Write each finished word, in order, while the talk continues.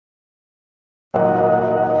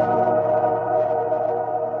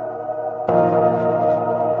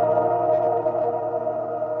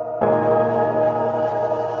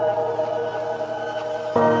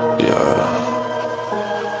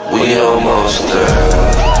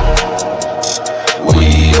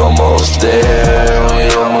almost there. We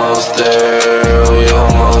almost there. We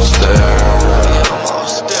almost there. We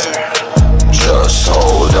almost there. Just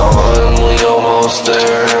hold on. We almost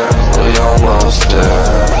there. We almost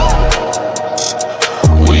there.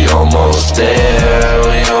 We almost there.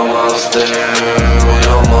 We almost there. We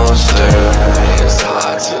almost there. Hands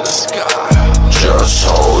high to the sky. Just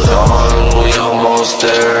hold on. We almost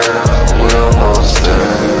there. We almost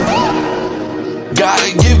there.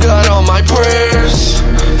 Gotta give God all my prayers.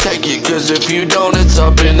 Take it, cause if you don't, it's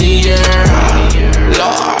up in the air.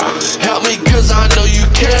 Lord, help me, cause I know you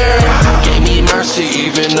care. Gave me mercy,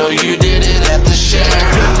 even though you didn't have to share.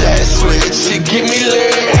 Flip that switch, it give me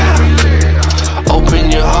lit. Open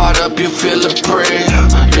your heart up, you feel a prayer.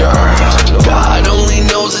 Yeah. God only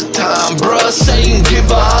knows the time, bruh, Satan get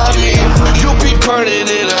behind me. You'll be burning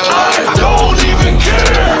in a life, don't even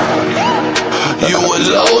care. You a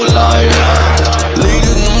low life,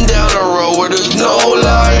 leading them down a road where there's no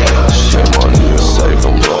light. Shame on you, save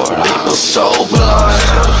them, Lord. People so blind.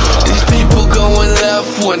 These people going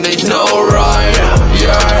left when they know right.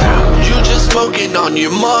 Yeah, you just smoking on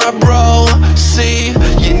your Marlboro. See,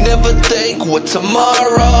 you never think what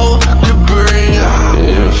tomorrow could bring.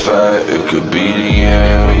 In fact, it could be the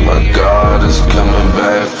end. My God is coming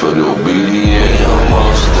back for the obedient.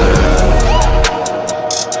 Almost there.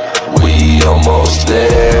 We almost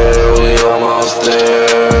there. We almost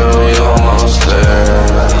there. We almost there.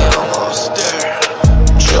 We almost there.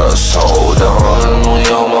 Just hold on. We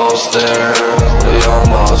almost there. We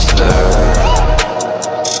almost there.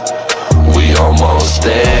 We almost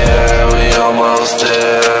there. We almost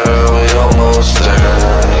there. We almost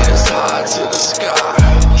there. Hands high to the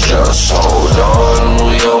sky. Just hold on.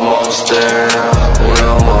 We almost there. We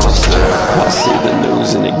almost there. I see the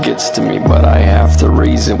news and it gets to me, but I have to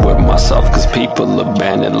reason with myself, cause people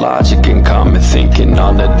abandon logic and common thinking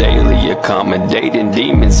on the daily, accommodating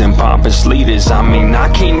demons and pompous leaders. I mean, I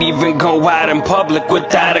can't even go out in public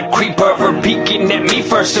without a creeper peeking at me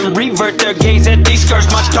first and revert their gaze at these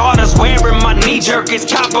skirts. My daughter's wearing my knee-jerk, it's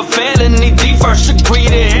cop a felony, the first degree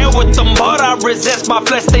to hell with them, but I resist my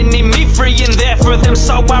flesh, they need me free and there for them,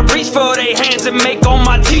 so I reach for their hands and make all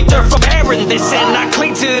my teeth dirt for bearing this, and I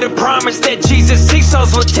cling to the promise that Jesus sees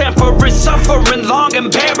souls with temperance, suffering long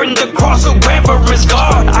and bearing the cross whoever is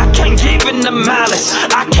God. I can't give in the malice,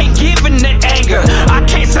 I can't give in the anger, I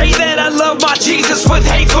can't say that I love my Jesus with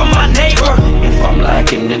hate for my neighbor. If I'm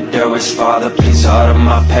lacking endurance, Father, please order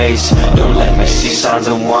my pace. Don't let me see signs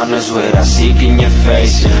and wonders without seeking your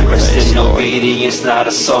face. Rest in obedience, not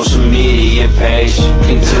a social media page.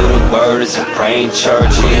 Cling to the word, it's a praying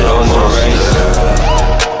church. We almost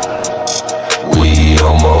there. We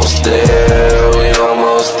almost there. We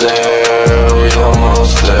almost there. We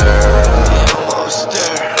almost there.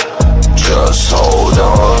 Just hold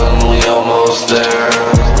on. We almost there.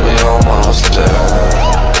 We almost there.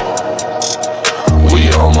 We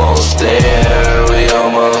almost there. We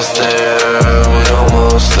almost there. We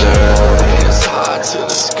almost there. Hands high to the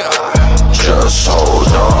sky. Just hold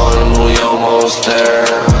on. We almost there.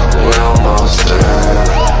 We almost there.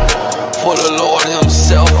 For the Lord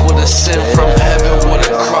himself would ascend from heaven with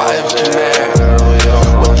a cry of command,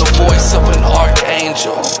 with the voice of an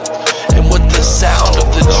archangel, and with the sound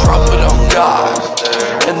of the trumpet of God.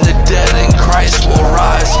 And the dead in Christ will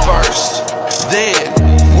rise first. Then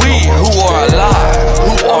we who are alive,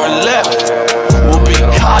 who are left, will be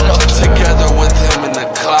caught up together with him in the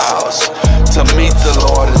clouds to meet the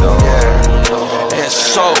Lord in the air. And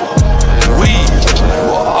so we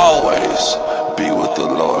will always be with the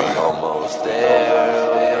Lord.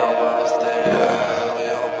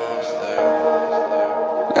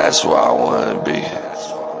 That's where I wanna be.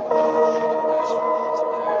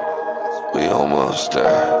 We almost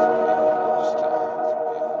there.